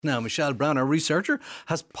Now, Michele Browne, our researcher,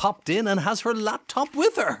 has popped in and has her laptop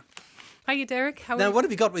with her. Hiya, Derek. Now, what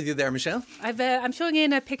have you got with you there, Michele? I'm showing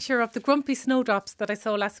you a picture of the grumpy snowdrops that I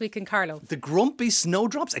saw last week in Carlow. The grumpy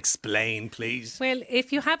snowdrops? Explain, please. Well,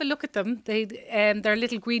 if you have a look at them, there are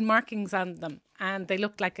little green markings on them. And they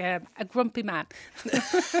look like a grumpy man.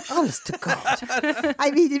 Honest to God. I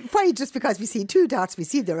mean, why just because we see two dots, we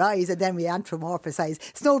see their eyes and then we anthropomorphise.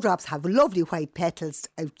 Snowdrops have lovely white petals,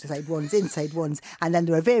 outside ones, inside ones. And then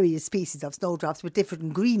there are various species of snowdrops with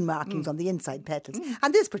different green markings on the inside petals.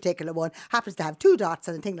 And this particular one happens to have two dots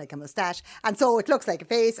and a thing like a moustache. And so it looks like a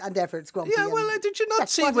face and therefore it's grumpy. Yeah, well, did you not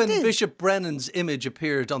see when Bishop Brennan's image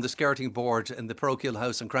appeared on the skirting board in the parochial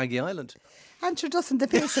house on Craggy Island? And sure, doesn't the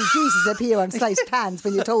face of Jesus appear on sliced pans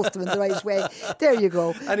when you toast them in the right way? There you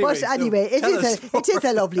go. Anyway, it is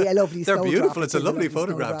a lovely They're snowdrop. beautiful. It's a lovely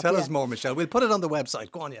photograph. Tell us more, Michele. We'll put it on the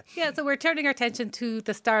website. Go on, yeah. Yeah, so we're turning our attention to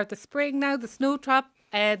the star of the spring now, the snowdrop.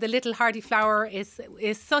 The little hardy flower is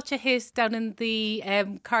such a hit down in the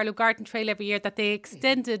Carlow Garden Trail every year that they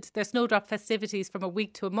extended their snowdrop festivities from a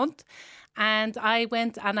week to a month. And I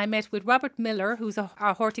went and I met with Robert Miller, who's a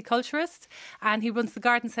horticulturist, and he runs the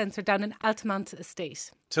garden centre down in Altamont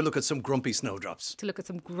Estate. To look at some grumpy snowdrops.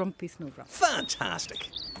 Fantastic.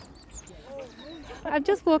 I'm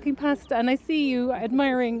just walking past and I see you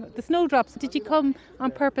admiring the snowdrops. Did you come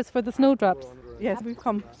on purpose for the snowdrops? Yes, we've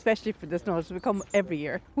come especially for the snowdrops. We come every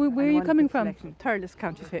year. Where are you coming from? Thurles,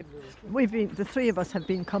 County Tip. The three of us have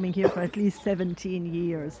been coming here for at least 17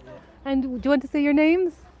 years. And do you want to say your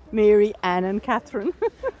names? Mary, Anne and Catherine.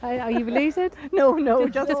 Are you related? No,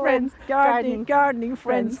 just friends. Gardening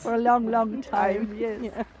friends for a long time, yes.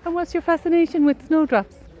 Yeah. And what's your fascination with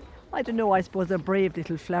snowdrops? I don't know, I suppose they're brave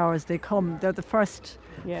little flowers. They're the first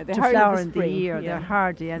to hardy flower in in the year. Yeah. They're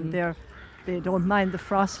hardy and they don't mind the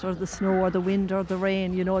frost or the snow or the wind or the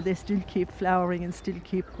rain. You know, they still keep flowering and still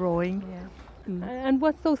keep growing. Yeah. And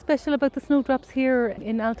what's so special about the snowdrops here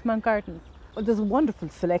in Altamont Gardens? Well, there's a wonderful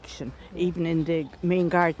selection, even in the main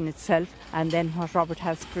garden itself, and then what Robert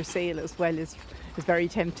has for sale as well is very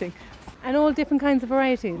tempting. And all different kinds of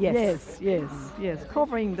varieties? Yes.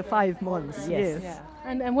 Covering the 5 months, yes. Yeah.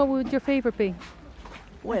 And what would your favourite be?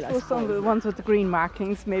 Well, I suppose some of the ones with the green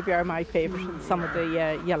markings maybe are my favourite, and some of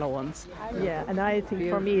the yellow ones. Yeah, and I think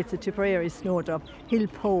for me it's a Tipperary snowdrop, Hill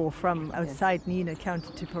Poe from outside Nina,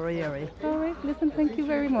 County Tipperary. All right, listen, thank you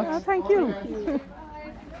very much. Oh, thank you.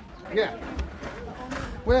 Yeah.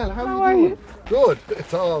 Well, how are you? Good.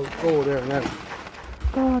 It's all go there now.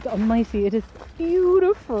 God almighty, it is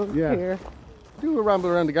beautiful here. Do a ramble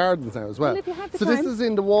around the gardens now as well. Well, if you have the so time. This is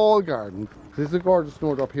in the wall garden. This is a gorgeous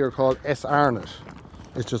snowdrop here called S. Arnott.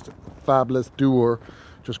 It's just fabulous doer,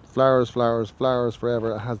 just flowers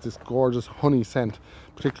forever. It has this gorgeous honey scent,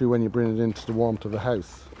 particularly when you bring it into the warmth of the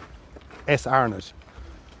house. S. Arnott.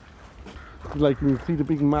 Like you see the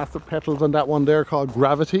big massive petals on that one there called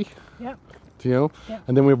Gravity. Yep. You know? Yep.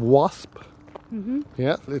 And then we have Wasp. Mm-hmm.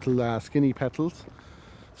 Yeah, little skinny petals.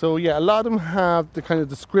 So yeah, a lot of them have the kind of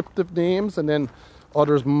descriptive names, and then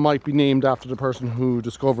others might be named after the person who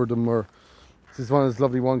discovered them. Or this is this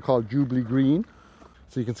lovely one called Jubilee Green.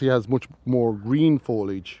 So you can see it has much more green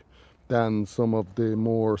foliage than some of the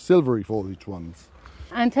more silvery foliage ones.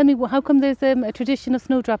 And tell me, how come there's a tradition of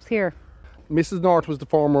snowdrops here? Mrs. North was the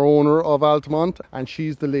former owner of Altamont, and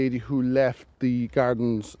she's the lady who left the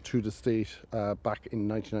gardens to the state back in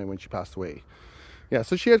 1999 when she passed away. Yeah,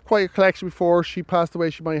 so she had quite a collection before she passed away.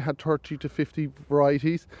 She might have had 30 to 50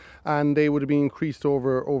 varieties, and they would have been increased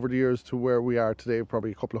over the years to where we are today,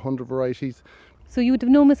 probably a couple of hundred varieties. So you would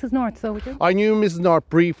have known Mrs. North, so would you? I knew Mrs. North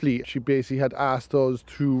briefly. She basically had asked us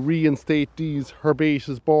to reinstate these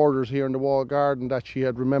herbaceous borders here in the wall garden that she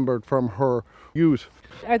had remembered from her youth.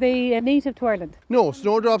 Are they native to Ireland? No,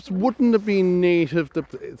 snowdrops wouldn't have been native.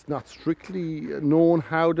 It's not strictly known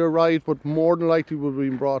how they arrived, but more than likely would have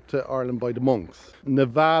been brought to Ireland by the monks.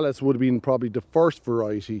 Nivalis would have been probably the first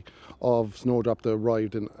variety of snowdrop that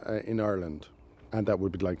arrived in Ireland, and that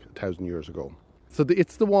would be like 1,000 years ago. So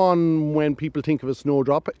it's the one, when people think of a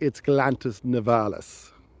snowdrop, it's Galanthus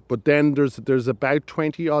nivalis. But then there's about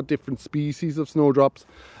 20 odd different species of snowdrops,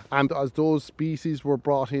 and as those species were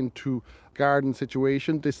brought into garden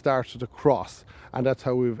situation, they started to cross, and that's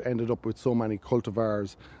how we've ended up with so many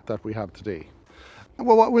cultivars that we have today.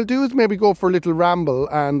 Well, what we'll do is maybe go for a little ramble,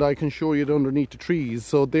 and I can show you it underneath the trees.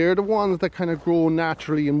 So they're the ones that kind of grow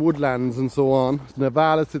naturally in woodlands and so on.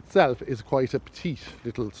 Nivalis itself is quite a petite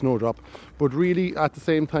little snowdrop, but really at the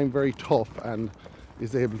same time very tough and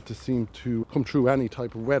is able to seem to come through any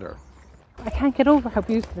type of weather. I can't get over how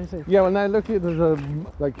beautiful it is. Yeah, well now look,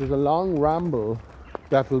 there's a long ramble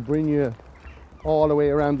that will bring you all the way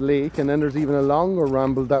around the lake, and then there's even a longer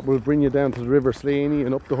ramble that will bring you down to the River Slaney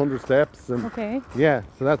and up the 100 steps. And Okay. yeah,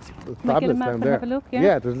 so that's fabulous map down and there. have a look,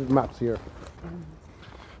 yeah? There's little maps here.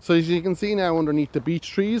 So as you can see now underneath the beech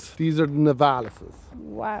trees, these are the Nivalises.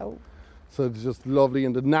 Wow. So it's just lovely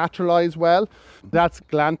and they naturalise well. That's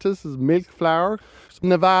Glantis, is milk flower.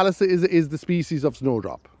 Nivalis is the species of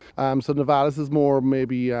snowdrop. So Nivalis is more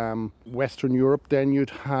maybe Western Europe. Then you'd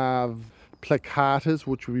have Plicatus,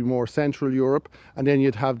 which would be more Central Europe. And then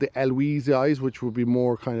you'd have the Elwesii, which would be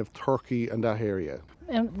more kind of Turkey and that area.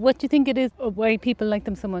 And what do you think it is, why people like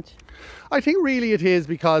them so much? I think really it is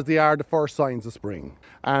because they are the first signs of spring.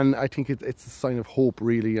 And I think it's a sign of hope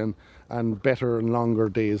really and better and longer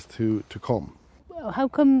days to come. How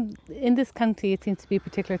come in this county it seems to be a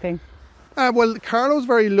particular thing? Well, Carlow's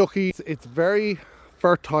very lucky. It's very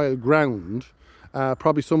fertile ground,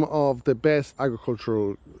 probably some of the best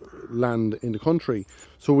agricultural land in the country.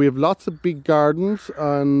 So we have lots of big gardens,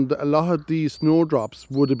 and a lot of these snowdrops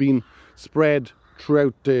would have been spread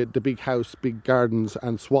throughout the big house, big gardens,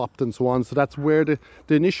 and swapped and so on. So that's where the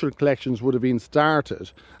initial collections would have been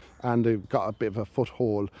started, and they've got a bit of a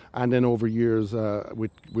foothold. And then over years,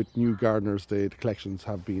 with new gardeners, the collections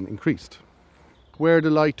have been increased. Where they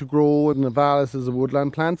like to grow, Nivalis is a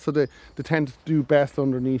woodland plant, so they tend to do best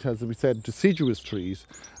underneath, as we said, deciduous trees.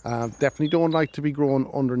 Definitely don't like to be grown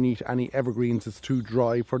underneath any evergreens, it's too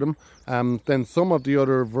dry for them. Then some of the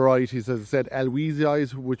other varieties, as I said,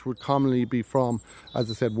 Elwesii, which would commonly be from,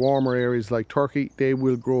 as I said, warmer areas like Turkey, they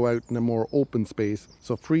will grow out in a more open space.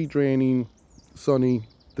 So free draining, sunny,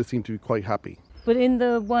 they seem to be quite happy. But in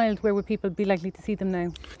the wild, where would people be likely to see them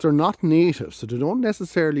now? They're not native, so they don't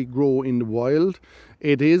necessarily grow in the wild.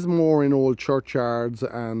 It is more in old churchyards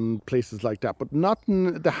and places like that, but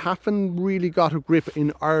they haven't really got a grip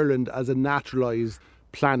in Ireland as a naturalised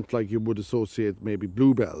plant like you would associate maybe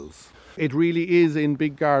bluebells. It really is in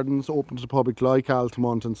big gardens open to the public like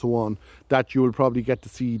Altamont and so on that you will probably get to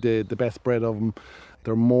see the best spread of them.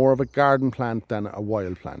 They're more of a garden plant than a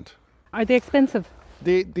wild plant. Are they expensive?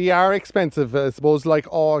 They are expensive. I suppose like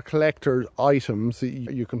all collector items,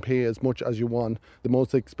 you can pay as much as you want. The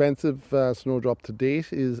most expensive snowdrop to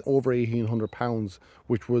date is over £1,800,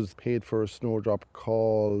 which was paid for a snowdrop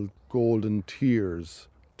called Golden Tears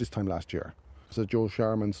this time last year. It's a Joe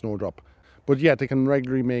Sharman snowdrop. But yeah, they can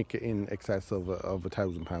regularly make in excess of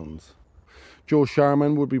 £1,000. Joe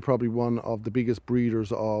Sharman would be probably one of the biggest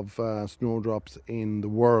breeders of snowdrops in the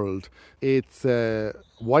world. It's a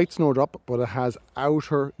white snowdrop, but it has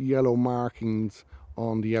outer yellow markings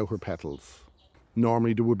on the outer petals.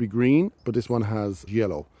 Normally they would be green, but this one has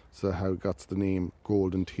yellow, so how it got the name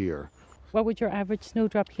Golden Tear. What would your average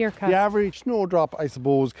snowdrop here cost? The average snowdrop, I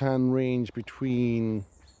suppose, can range between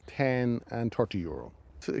 10 and €30.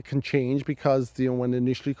 It can change because when they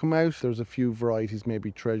initially come out, there's a few varieties,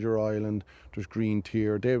 maybe Treasure Island, there's Green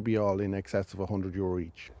Tear, they would be all in excess of €100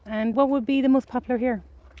 each. And what would be the most popular here?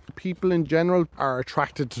 People in general are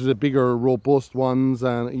attracted to the bigger, robust ones,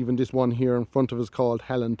 and even this one here in front of us called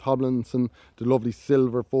Helen Tomlinson, the lovely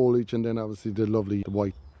silver foliage, and then obviously the lovely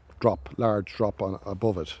white large drop on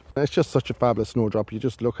above it. It's just such a fabulous snowdrop. You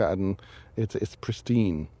just look at it and it's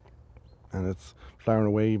pristine. And it's flowering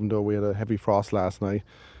away, even though we had a heavy frost last night.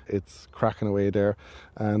 It's cracking away there,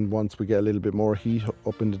 and once we get a little bit more heat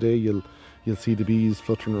up in the day, you'll see the bees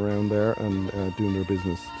fluttering around there and doing their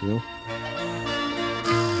business,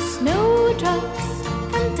 Snowdrops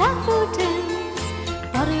and daffodils.